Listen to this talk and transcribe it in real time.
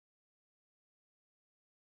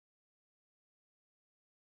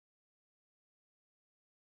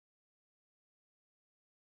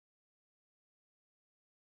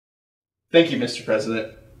Thank you, Mr.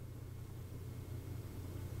 President.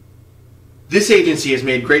 This agency has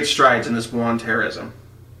made great strides in this war on terrorism.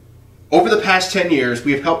 Over the past 10 years,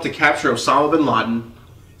 we have helped to capture Osama bin Laden,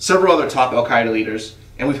 several other top al-Qaeda leaders,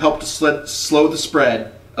 and we've helped to slow the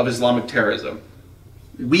spread of Islamic terrorism.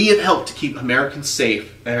 We have helped to keep Americans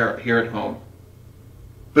safe here at home.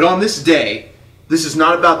 But on this day, this is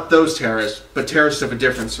not about those terrorists, but terrorists of a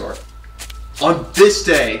different sort. On this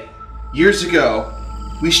day, years ago,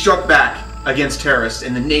 we struck back against terrorists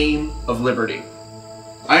in the name of liberty.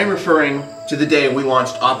 I am referring to the day we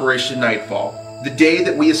launched Operation Nightfall, the day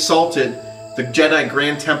that we assaulted the Jedi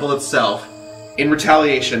Grand Temple itself in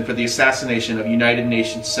retaliation for the assassination of United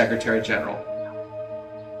Nations Secretary General.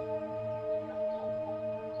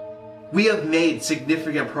 We have made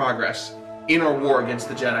significant progress in our war against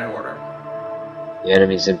the Jedi Order. The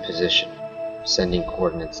enemy's in position. Sending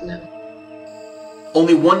coordinates now.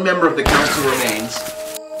 Only one member of the Council remains,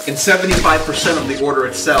 and 75% of the Order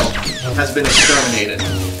itself has been exterminated.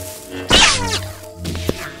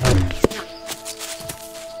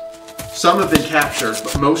 Some have been captured,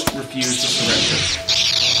 but most refuse to surrender.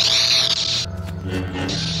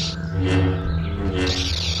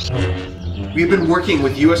 We've been working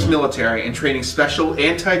with U.S. military and training special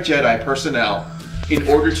anti-Jedi personnel in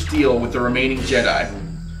order to deal with the remaining Jedi.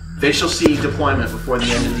 They shall see deployment before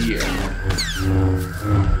the end of the year.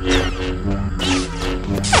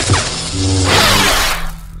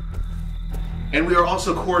 And we are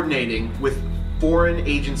also coordinating with foreign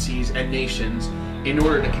agencies and nations in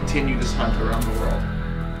order to continue this hunt around the world.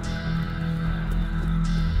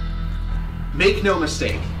 Make no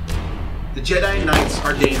mistake, the Jedi Knights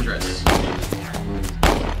are dangerous.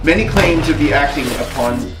 Many claim to be acting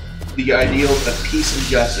upon the ideals of peace and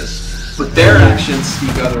justice, but their actions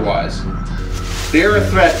speak otherwise. They are a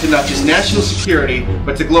threat to not just national security,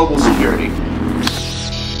 but to global security.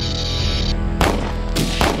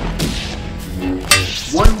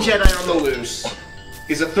 One Jedi on the loose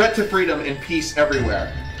is a threat to freedom and peace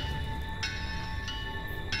everywhere.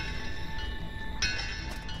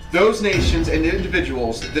 Those nations and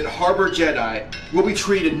individuals that harbor Jedi will be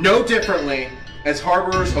treated no differently as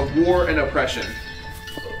harborers of war and oppression.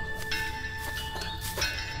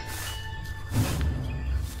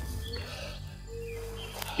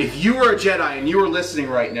 If you are a Jedi and you are listening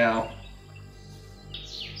right now,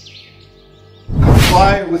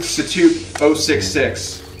 comply with Statute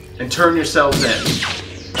 066 and turn yourselves in.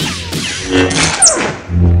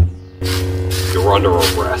 You're under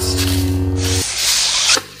arrest.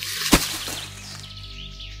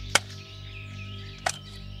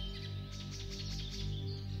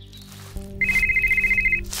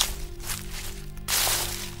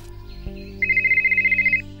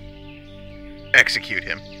 Execute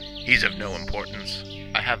him. He's of no importance.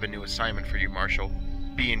 I have a new assignment for you, Marshal.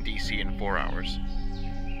 Be in DC in 4 hours.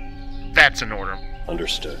 That's an order.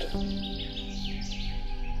 Understood.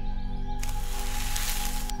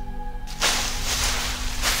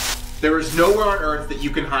 There is nowhere on Earth that you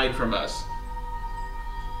can hide from us.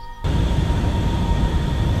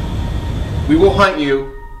 We will hunt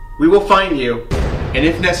you, we will find you, and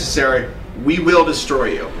if necessary, we will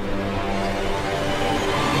destroy you.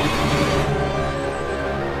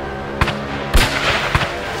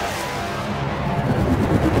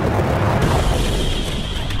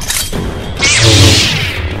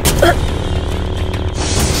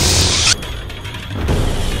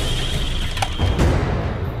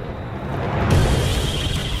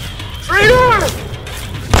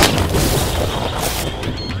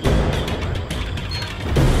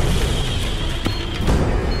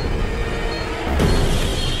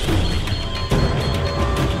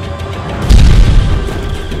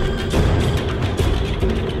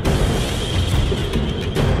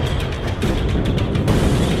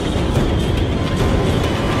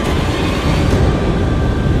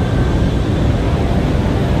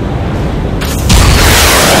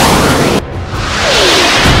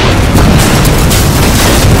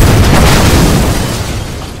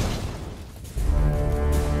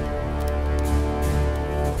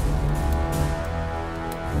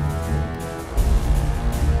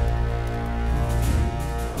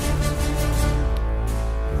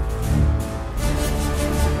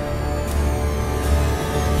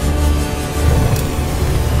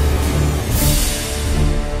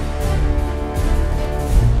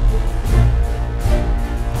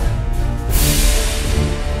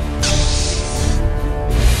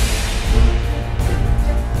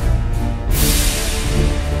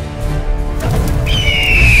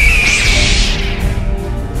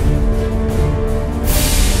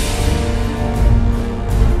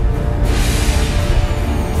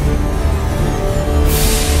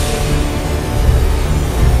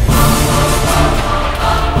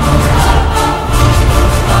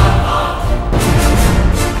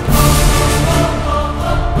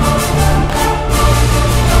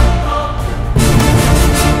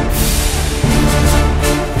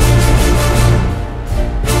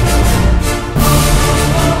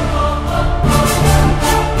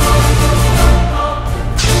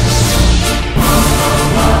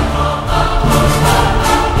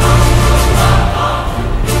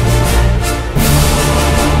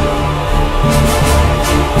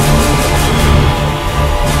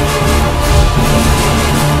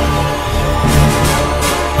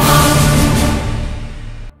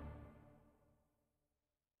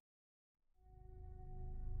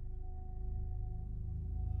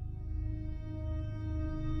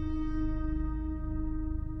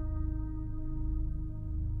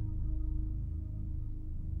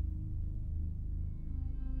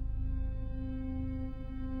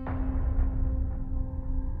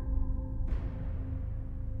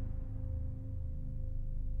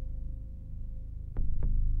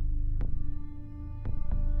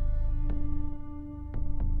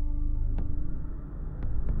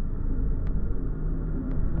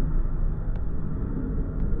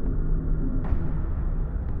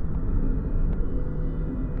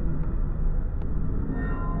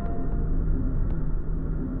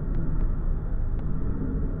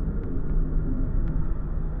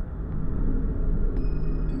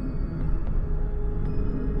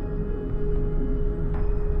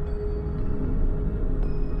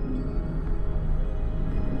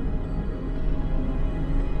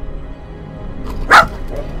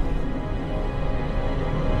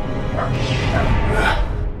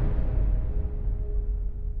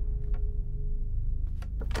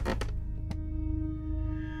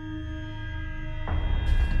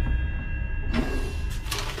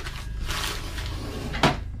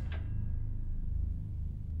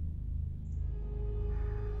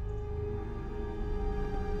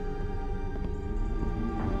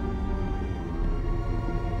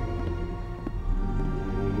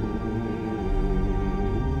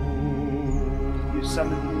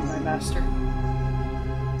 summoned me, my master?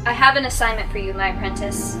 I have an assignment for you, my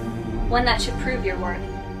apprentice. One that should prove your worth.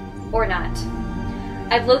 Or not.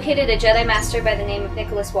 I've located a Jedi Master by the name of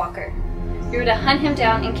Nickolas Walker. You're to hunt him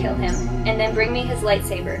down and kill him, and then bring me his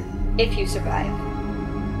lightsaber, if you survive.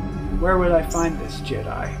 Where would I find this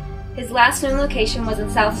Jedi? His last known location was in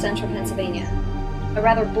south-central Pennsylvania. A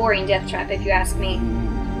rather boring death trap, if you ask me.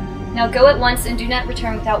 Now go at once and do not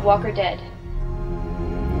return without Walker dead.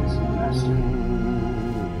 Yes, master.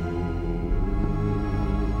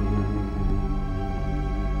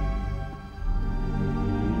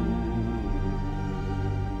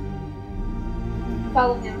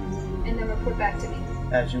 Follow him, and then report back to me.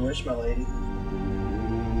 As you wish, my lady.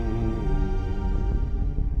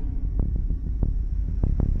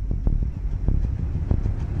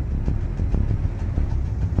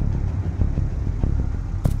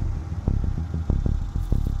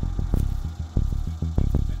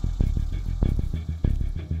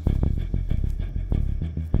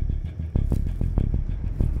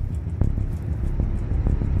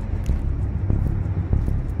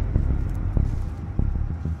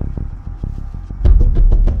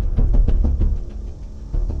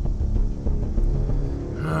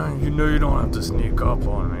 You know you don't have to sneak up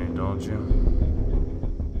on me, don't you?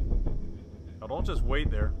 Now don't just wait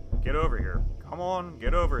there. Get over here. Come on,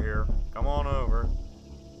 get over here. Come on over.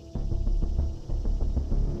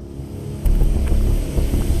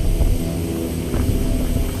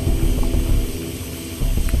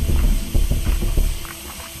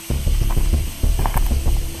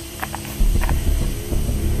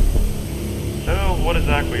 So, what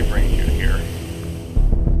exactly brings you here?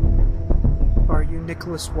 Are you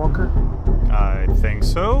Nickolas Walker? I think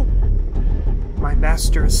so. My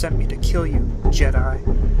master has sent me to kill you, Jedi.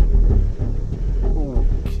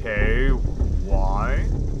 Okay, why?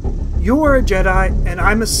 You are a Jedi, and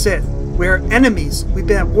I'm a Sith. We're enemies. We've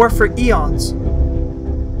been at war for eons.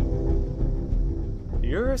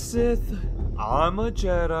 You're a Sith. I'm a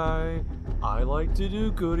Jedi. I like to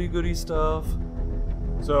do goody-goody stuff.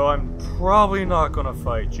 So I'm probably not gonna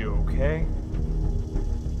fight you, okay?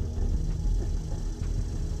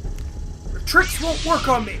 Your tricks won't work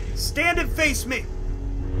on me. Stand and face me.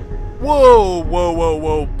 Whoa, whoa, whoa,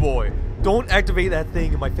 whoa, boy. Don't activate that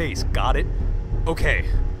thing in my face, got it? Okay.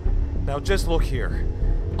 Now just look here.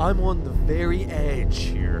 I'm on the very edge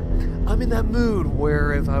here. I'm in that mood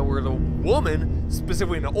where if I were a woman,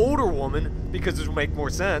 specifically an older woman, because this would make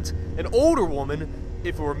more sense, an older woman,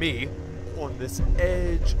 if it were me, on this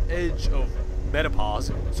edge of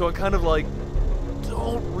menopause, so I'm kind of like,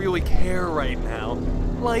 don't really care right now,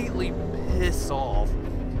 lightly piss off.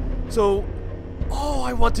 So, all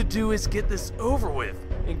I want to do is get this over with,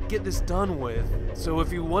 and get this done with, so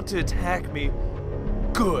if you want to attack me,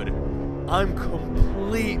 good. I'm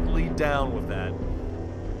completely down with that.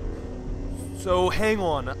 So hang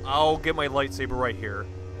on, I'll get my lightsaber right here.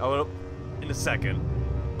 In a second.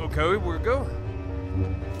 Okay, we go.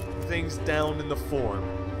 Things down in the form.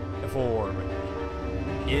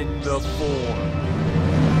 In the form.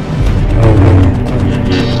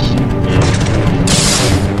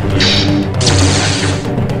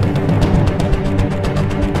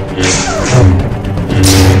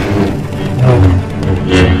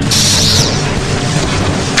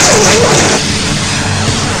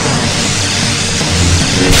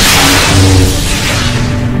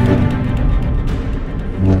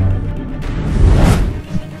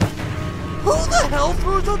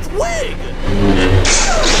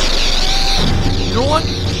 You know what?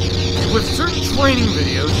 With certain training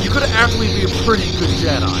videos, you could actually be a pretty good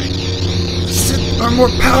Jedi. Sith are more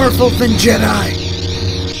powerful than Jedi.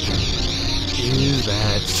 Is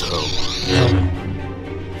that so?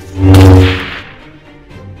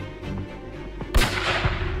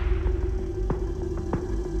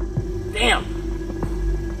 Damn!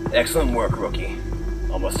 Excellent work, rookie.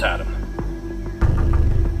 Almost had him.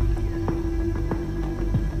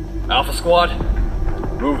 Alpha Squad,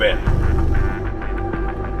 move in.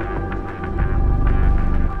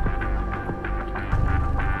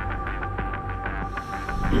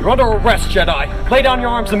 You're under arrest, Jedi. Lay down your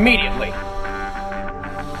arms immediately.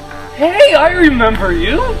 Hey, I remember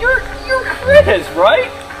you. You're Chris, right?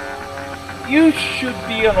 You should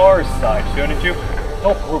be on our side, shouldn't you?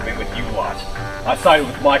 Don't group me with you lot. I sided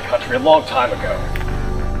with my country a long time ago.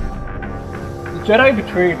 The Jedi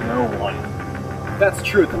betrayed no one. If that's the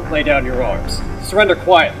truth, then lay down your arms. Surrender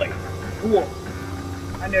quietly. Cool.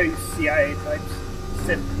 I know you CIA types.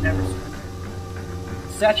 Sith never surrender.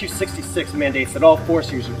 Statute 66 mandates that all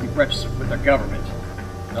Force users be registered with their government.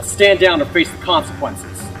 Now stand down or face the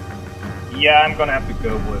consequences. Yeah, I'm gonna have to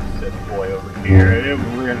go with Sith Boy over here.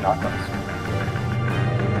 We're not gonna surrender.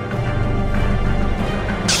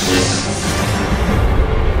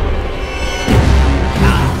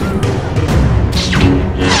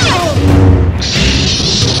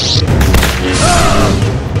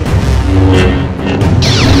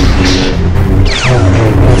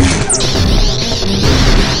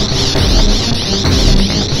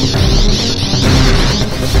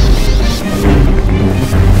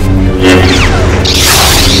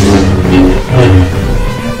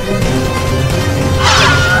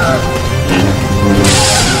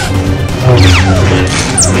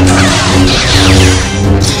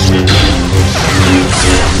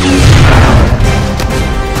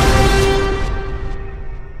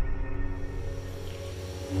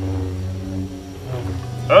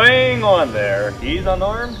 Hang on there. He's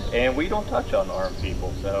unarmed, and we don't touch unarmed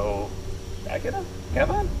people, so back it up.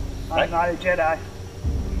 Come on. I'm not a Jedi.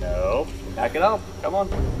 No. Back it up. Come on.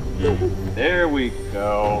 There we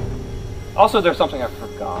go. Also, there's something I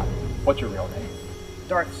forgot. What's your real name?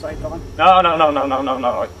 Darth Sython.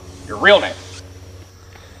 No. Your real name.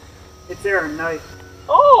 It's Aaron Knight.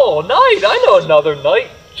 Oh, Knight! I know another Knight.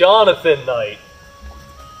 Jonathan Knight.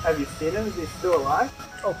 Have you seen him? Is he still alive?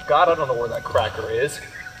 Oh God, I don't know where that cracker is.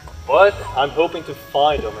 But I'm hoping to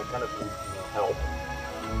find him and kind of need help.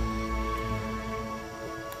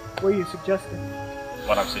 What are you suggesting?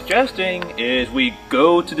 What I'm suggesting is we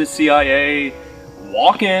go to the CIA,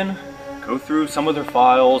 walk in, go through some of their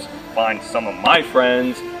files, find some of my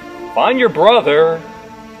friends, find your brother,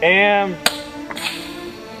 and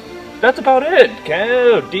that's about it.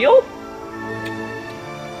 Deal?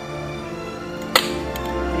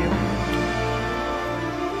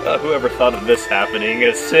 Whoever thought of this happening?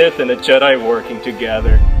 A Sith and a Jedi working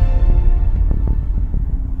together.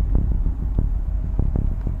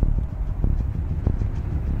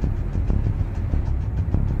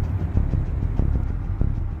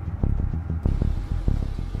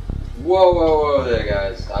 Whoa there,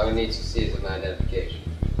 guys. I would need to see some identification.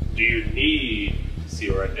 Do you need to see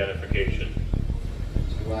your identification?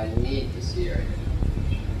 Do I need to see your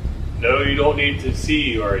identification? No, you don't need to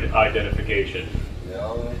see your identification. No,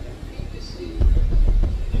 I don't need to see.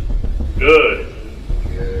 Good.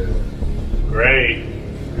 Good. Great.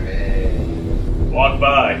 Great. Walk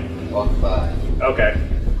by. Walk by. Okay.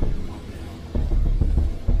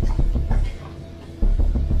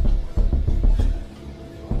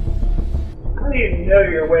 How do you know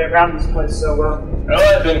your way around this place so well?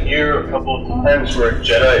 Well, I've been here a couple of times for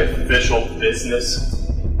Jedi official business.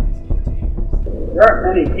 There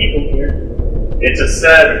aren't many people here. It's a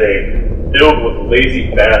Saturday, filled with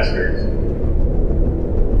lazy bastards.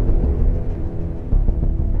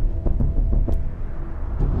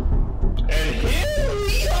 And here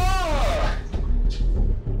we are!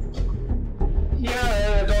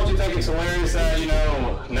 Yeah, don't you think it's hilarious that,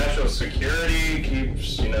 national security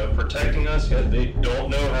keeps, protecting us, yet they don't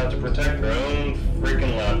know how to protect their own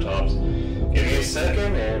freaking laptops. Give me a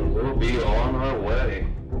second and we'll be on our way.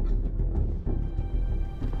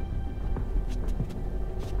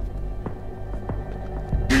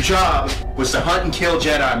 Your job was to hunt and kill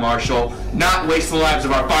Jedi, Marshal, not waste the lives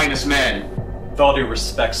of our finest men. With all due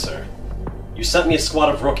respect, sir, you sent me a squad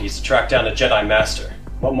of rookies to track down a Jedi Master.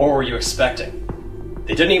 What more were you expecting?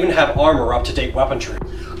 They didn't even have armor or up-to-date weaponry.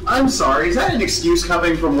 I'm sorry, is that an excuse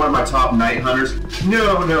coming from one of my top night hunters?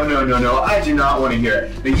 No, I do not want to hear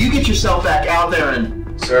it. Now you get yourself back out there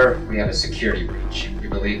and... Sir, we have a security breach. We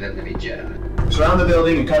believe them to be Jedi. surround the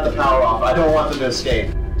building and cut the power off. I don't want them to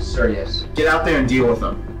escape. Sir, yes. Get out there and deal with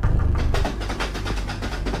them.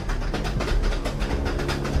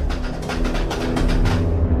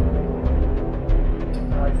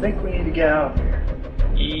 I think we need to get out of here.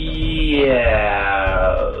 Yeah.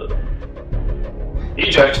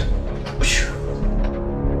 Eject.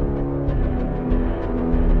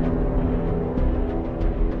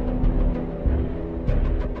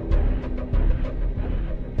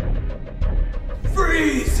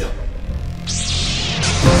 Freeze!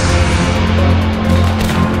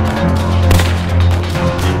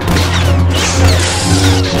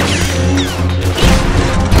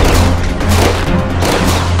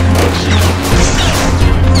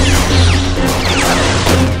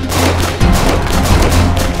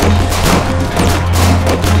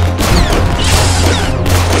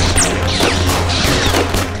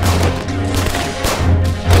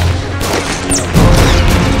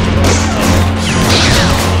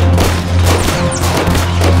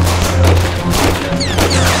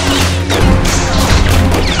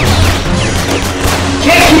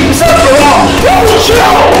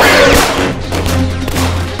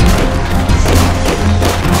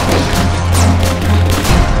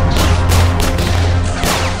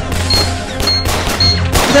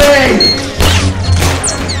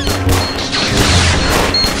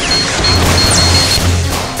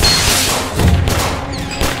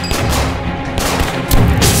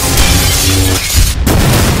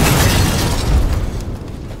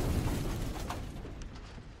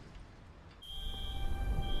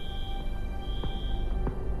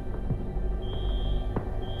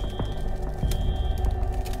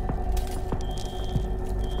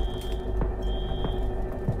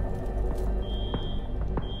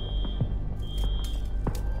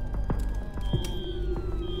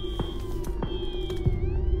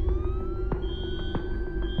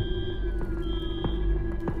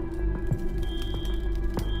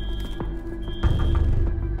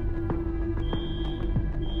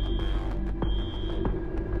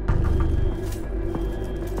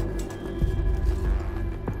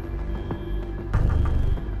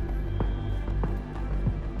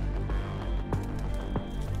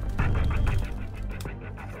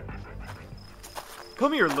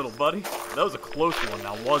 Come here, little buddy. That was a close one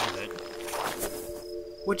now, wasn't it?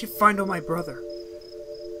 What'd you find on my brother?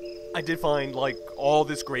 I did find, like, all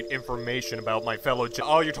this great information about my fellow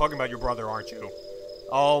Oh, you're talking about your brother, aren't you?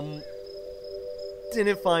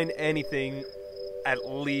 Didn't find anything, at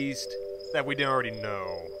least, that we didn't already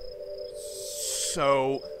know.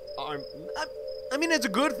 So, I mean, it's a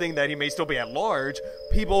good thing that he may still be at large.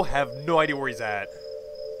 People have no idea where he's at.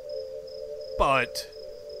 But,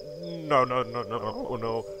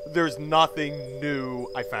 no. There's nothing new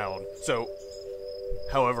I found. So,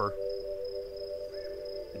 however,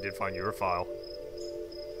 I did find your file.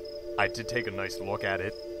 I did take a nice look at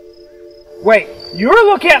it. Wait, you were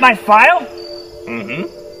looking at my file? Mm-hmm.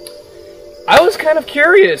 I was kind of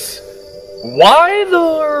curious. Why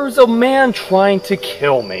there's a man trying to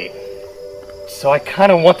kill me? So I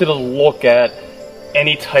kind of wanted to look at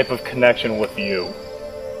any type of connection with you.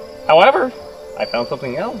 However, I found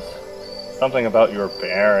something else. Something about your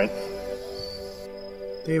parents.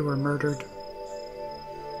 They were murdered.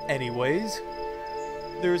 Anyways,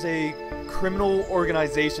 there's a criminal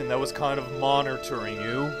organization that was kind of monitoring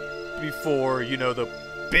you before, you know, the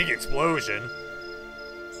big explosion.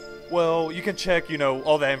 Well, you can check, you know,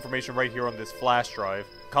 all that information right here on this flash drive.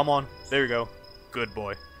 Come on, there you go. Good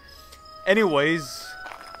boy. Anyways,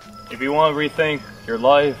 if you want to rethink your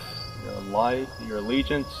life, your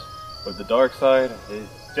allegiance with the dark side,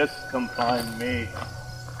 just come find me.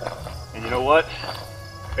 And you know what?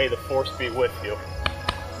 May the Force be with you.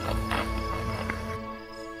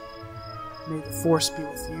 May the Force be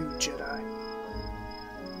with you, Jedi.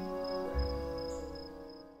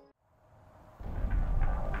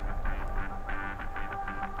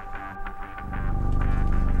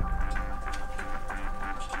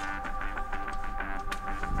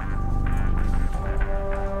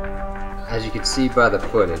 As you can see by the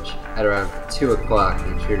footage, at around 2 o'clock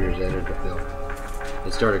the intruders entered the building. They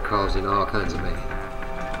started causing all kinds of mayhem.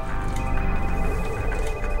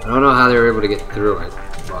 I don't know how they were able to get through it,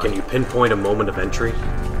 but Can you pinpoint a moment of entry?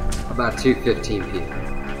 about 2:15 p.m.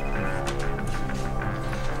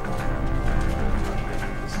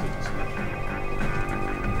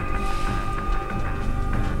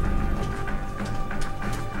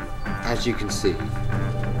 As you can see,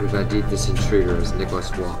 we've ID'd this intruder as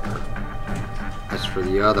Nickolas Walker. As for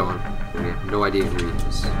the other one, we have no idea who he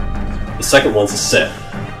is. The second one's a Sith.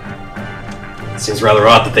 It seems rather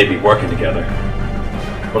odd that they'd be working together.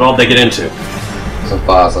 What all did they get into? Some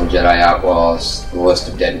files on Jedi Outlaws, the list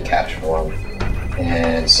of dead and captured one,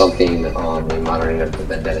 and something on the monitoring of the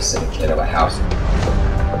Vendetta Syndicate of a house.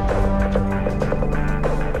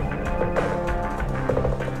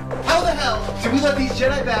 How the hell did we let these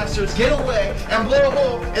Jedi bastards get away and blow a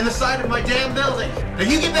hole in the side of my damn building? Now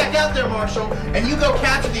you get back out there, Marshal, and you go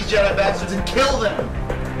capture these Jedi bastards and kill them!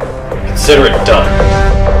 Consider it done.